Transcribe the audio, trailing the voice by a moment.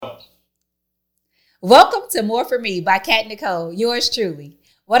Welcome to More For Me by Kat Nicole, yours truly.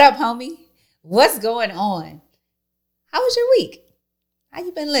 What up, homie? What's going on? How was your week? How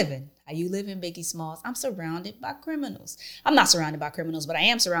you been living? How you living, Biggie Smalls? I'm surrounded by criminals. I'm not surrounded by criminals, but I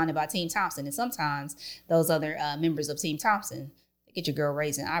am surrounded by Team Thompson. And sometimes those other members of Team Thompson, they get your girl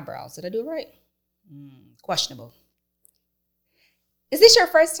raising eyebrows. Did I do it right? Questionable. Is this your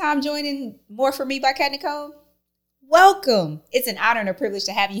first time joining More For Me by Kat Nicole? Welcome. It's an honor and a privilege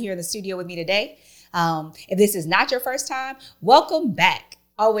to have you here in the studio with me today. If this is not your first time, welcome back.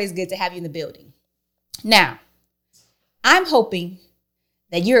 Always good to have you in the building. Now, I'm hoping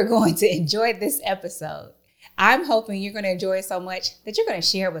that you're going to enjoy this episode. I'm hoping you're going to enjoy it so much that you're going to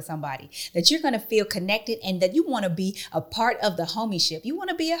share it with somebody, that you're going to feel connected, and that you want to be a part of the homieship. You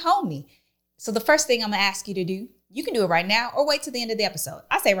want to be a homie. So the first thing I'm going to ask you to do, you can do it right now or wait till the end of the episode.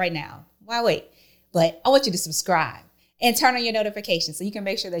 I say right now. Why wait? But I want you to subscribe and turn on your notifications so you can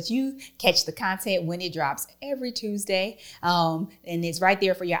make sure that you catch the content when it drops every Tuesday. And it's right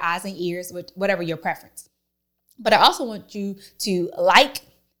there for your eyes and ears, whatever your preference. But I also want you to like,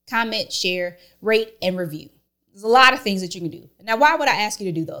 comment, share, rate, and review. There's a lot of things that you can do. Now, why would I ask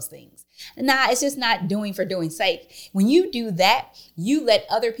you to do those things? It's just not doing for doing sake. When you do that, you let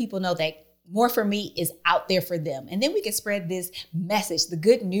other people know that More For Me is out there for them. And then we can spread this message, the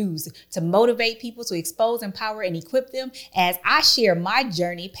good news, to motivate people, to expose, empower, and equip them as I share my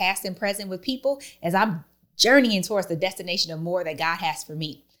journey, past and present, with people as I'm journeying towards the destination of more that God has for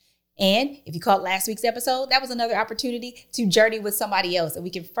me. And if you caught last week's episode, that was another opportunity to journey with somebody else. And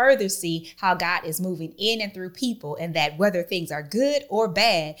we can further see how God is moving in and through people, and that whether things are good or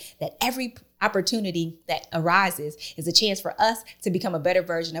bad, that every opportunity that arises is a chance for us to become a better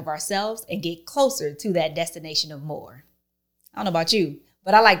version of ourselves and get closer to that destination of more. I don't know about you,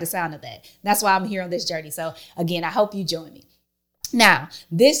 but I like the sound of that. That's why I'm here on this journey. So again, I hope you join me. Now,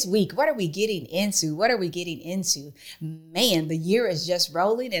 this week, what are we getting into? Man, the year is just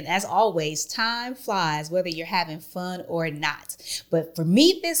rolling. And as always, time flies, whether you're having fun or not. But for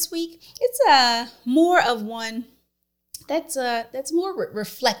me this week, it's more of one that's more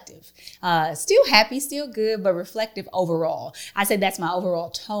reflective. Still happy, still good, but reflective overall. I said that's my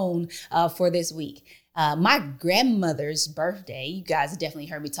overall tone for this week. My grandmother's birthday, you guys definitely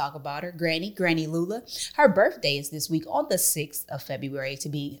heard me talk about her, Granny Lula. Her birthday is this week on the 6th of February, to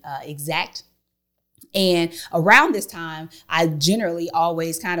be exact. And around this time, I generally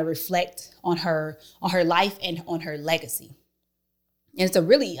always kind of reflect on her life and on her legacy. And it's a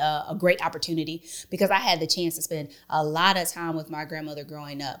really a great opportunity because I had the chance to spend a lot of time with my grandmother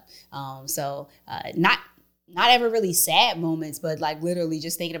growing up. Not ever really sad moments, but like literally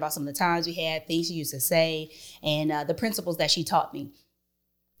just thinking about some of the times we had, things she used to say, and the principles that she taught me.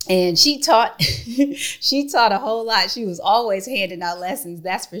 And she taught a whole lot. She was always handing out lessons,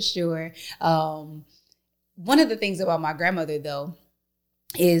 that's for sure. One of the things about my grandmother, though,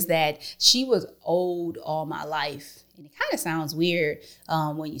 is that she was old all my life. And it kind of sounds weird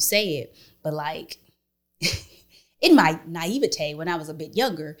when you say it, but like in my naivete, when I was a bit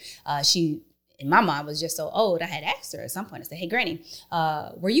younger, she, in my mind, was just so old. I had asked her at some point, I said, "Hey, Granny,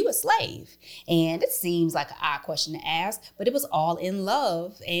 were you a slave?" And it seems like an odd question to ask, but it was all in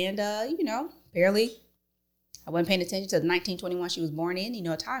love. And, apparently I wasn't paying attention to the 1921 she was born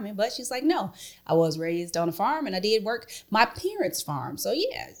in, timing. But she's like, "No, I was raised on a farm and I did work my parents' farm. So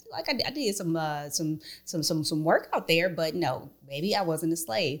yeah, like I did some work out there, but no, baby, I wasn't a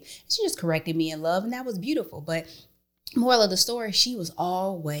slave." She just corrected me in love, and that was beautiful. But moral of the story, she was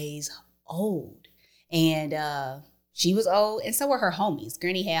always old, and she was old, and so were her homies.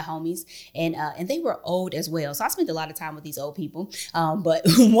 Granny had homies, and they were old as well. So I spent a lot of time with these old people. But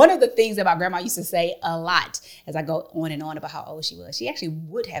one of the things that my grandma used to say a lot, as I go on and on about how old she was, she actually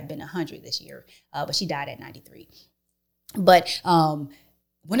would have been 100 this year, but she died at 93. But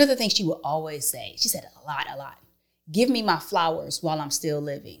one of the things she would always say, she said a lot, "Give me my flowers while I'm still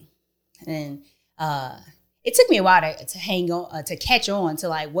living." And it took me a while to hang on, to catch on to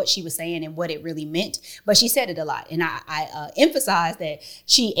like what she was saying and what it really meant. But she said it a lot. And I emphasized that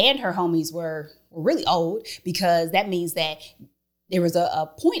she and her homies were really old, because that means that there was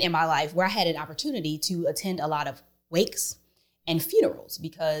a point in my life where I had an opportunity to attend a lot of wakes and funerals,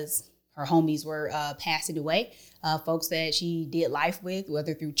 because her homies were passing away, folks that she did life with,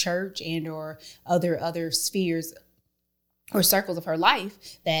 whether through church and or other spheres or circles of her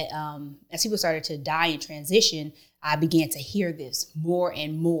life, that as people started to die and transition, I began to hear this more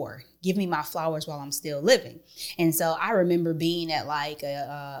and more. Give me my flowers while I'm still living. And so I remember being at like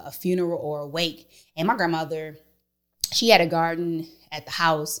a funeral or a wake, and my grandmother she had a garden at the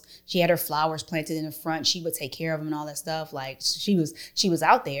house. She had her flowers planted in the front. She would take care of them and all that stuff. Like she was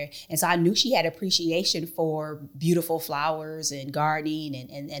out there. And so I knew she had appreciation for beautiful flowers and gardening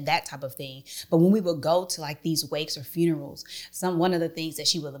and that type of thing. But when we would go to like these wakes or funerals, one of the things that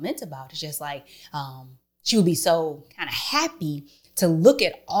she would lament about is just like, she would be so kind of happy to look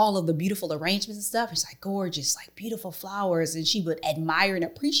at all of the beautiful arrangements and stuff. It's like gorgeous, like beautiful flowers. And she would admire and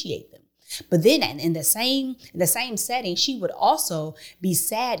appreciate them. But then in the same setting, she would also be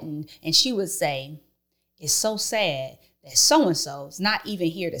saddened, and she would say, it's so sad that so-and-so is not even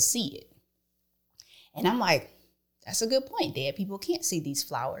here to see it. And I'm like, that's a good point, Dad. People can't see these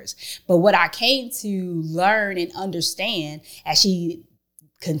flowers. But what I came to learn and understand as she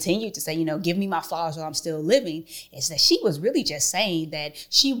continued to say, you know, give me my flowers while I'm still living, is that she was really just saying that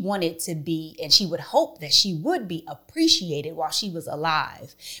she wanted to be, and she would hope that she would be appreciated while she was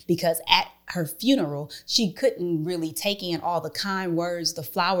alive, because at her funeral, she couldn't really take in all the kind words, the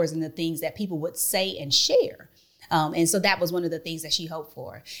flowers and the things that people would say and share. And so that was one of the things that she hoped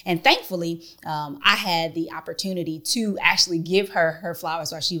for. And thankfully, I had the opportunity to actually give her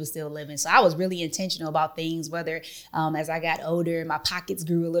flowers while she was still living. So I was really intentional about things, whether as I got older, my pockets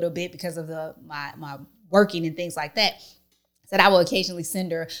grew a little bit because of my working and things like that. That I will occasionally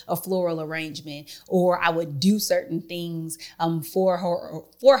send her a floral arrangement, or I would do certain things for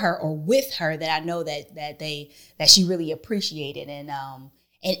her or with her that I know that she really appreciated. And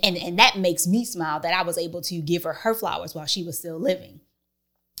that makes me smile that I was able to give her flowers while she was still living.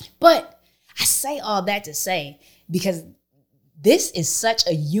 But I say all that to say, because this is such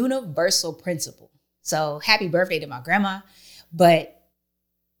a universal principle. So happy birthday to my grandma, but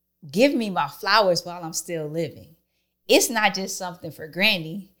give me my flowers while I'm still living. It's not just something for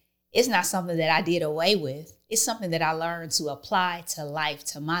Granny. It's not something that I did away with. It's something that I learned to apply to life,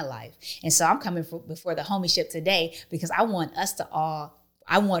 to my life. And so I'm coming before the homieship today because I want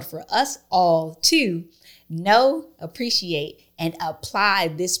for us all to know, appreciate, and apply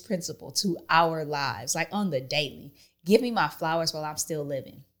this principle to our lives, like on the daily. Give me my flowers while I'm still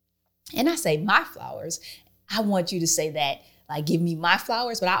living. And I say my flowers. I want you to say that, like, give me my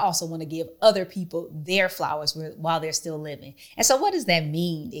flowers, but I also want to give other people their flowers while they're still living. And so what does that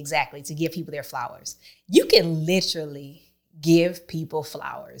mean exactly, to give people their flowers? You can literally give people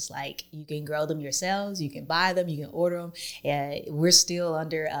flowers. Like, you can grow them yourselves, you can buy them, you can order them. We're still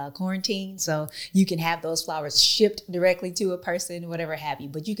under quarantine, so you can have those flowers shipped directly to a person, whatever have you,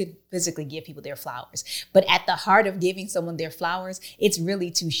 but you could physically give people their flowers. But at the heart of giving someone their flowers, it's really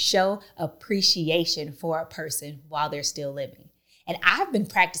to show appreciation for a person while they're still living. And I've been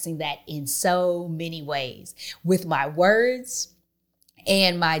practicing that in so many ways, with my words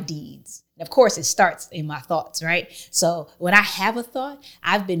and my deeds. Of course, it starts in my thoughts, right? So when I have a thought,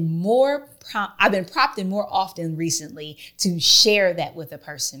 I've been prompted more often recently to share that with a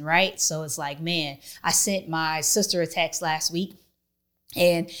person, right? So it's like, man, I sent my sister a text last week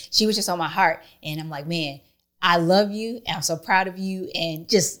and she was just on my heart. And I'm like, man, I love you and I'm so proud of you, and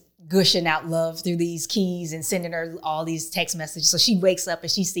just gushing out love through these keys and sending her all these text messages. So she wakes up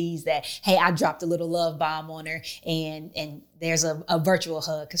and she sees that, hey, I dropped a little love bomb on her, and there's a virtual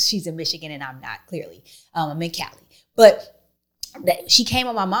hug because she's in Michigan and I'm not, clearly. I'm in Cali. But that she came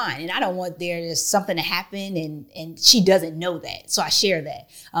on my mind, and I don't want there something to happen and she doesn't know that. So I share that.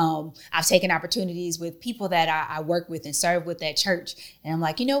 I've taken opportunities with people that I work with and serve with at church. And I'm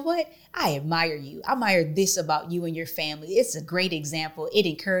like, you know what? I admire you. I admire this about you and your family. It's a great example. It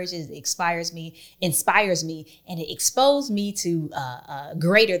encourages, it inspires me, and it exposed me to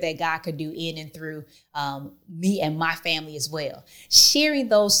greater that God could do in and through me and my family as well. Sharing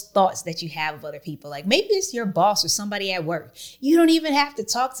those thoughts that you have of other people. Like, maybe it's your boss or somebody at work. You don't even have to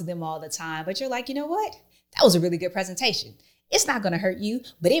talk to them all the time, but you're like, you know what? That was a really good presentation. It's not going to hurt you,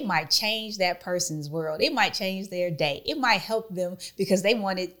 but it might change that person's world. It might change their day. It might help them because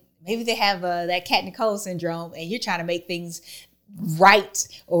maybe they have that Kat Nicole syndrome, and you're trying to make things right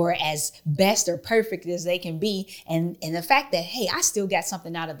or as best or perfect as they can be. And the fact that, hey, I still got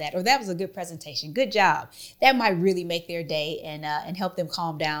something out of that, or that was a good presentation, good job, that might really make their day and help them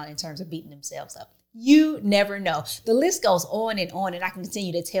calm down in terms of beating themselves up. You never know. The list goes on, and I can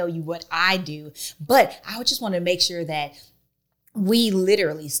continue to tell you what I do, but I just want to make sure that we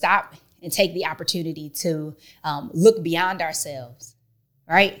literally stop and take the opportunity to look beyond ourselves,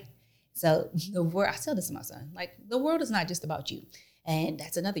 right? So the world, I tell this to my son, like, the world is not just about you. And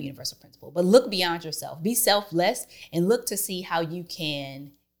that's another universal principle. But look beyond yourself. Be selfless and look to see how you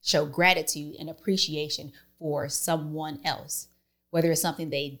can show gratitude and appreciation for someone else, whether it's something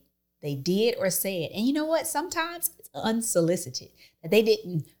they did or said. And you know what? Sometimes it's unsolicited, that they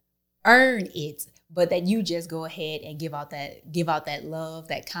didn't earn it, but that you just go ahead and give out that love,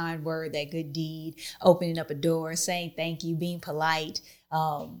 that kind word, that good deed, opening up a door, saying thank you, being polite.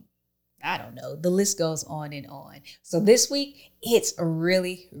 I don't know. The list goes on and on. So this week, it's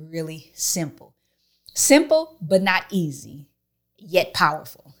really, really simple. Simple, but not easy, yet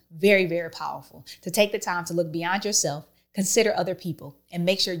powerful. Very, very powerful. To take the time to look beyond yourself, consider other people, and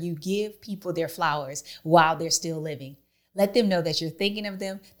make sure you give people their flowers while they're still living. Let them know that you're thinking of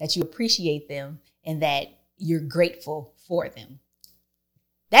them, that you appreciate them, and that you're grateful for them.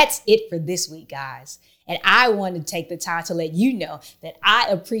 That's it for this week, guys. And I want to take the time to let you know that I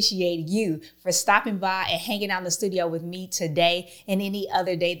appreciate you for stopping by and hanging out in the studio with me today and any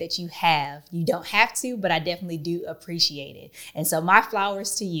other day that you have. You don't have to, but I definitely do appreciate it. And so my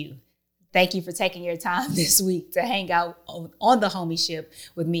flowers to you. Thank you for taking your time this week to hang out on the homieship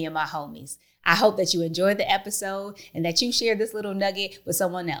with me and my homies. I hope that you enjoyed the episode and that you share this little nugget with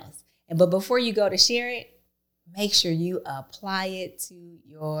someone else. But before you go to share it, make sure you apply it to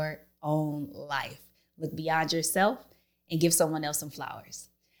your own life. Look beyond yourself and give someone else some flowers.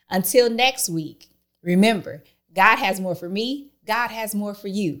 Until next week, remember, God has more for me. God has more for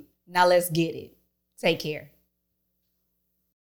you. Now let's get it. Take care.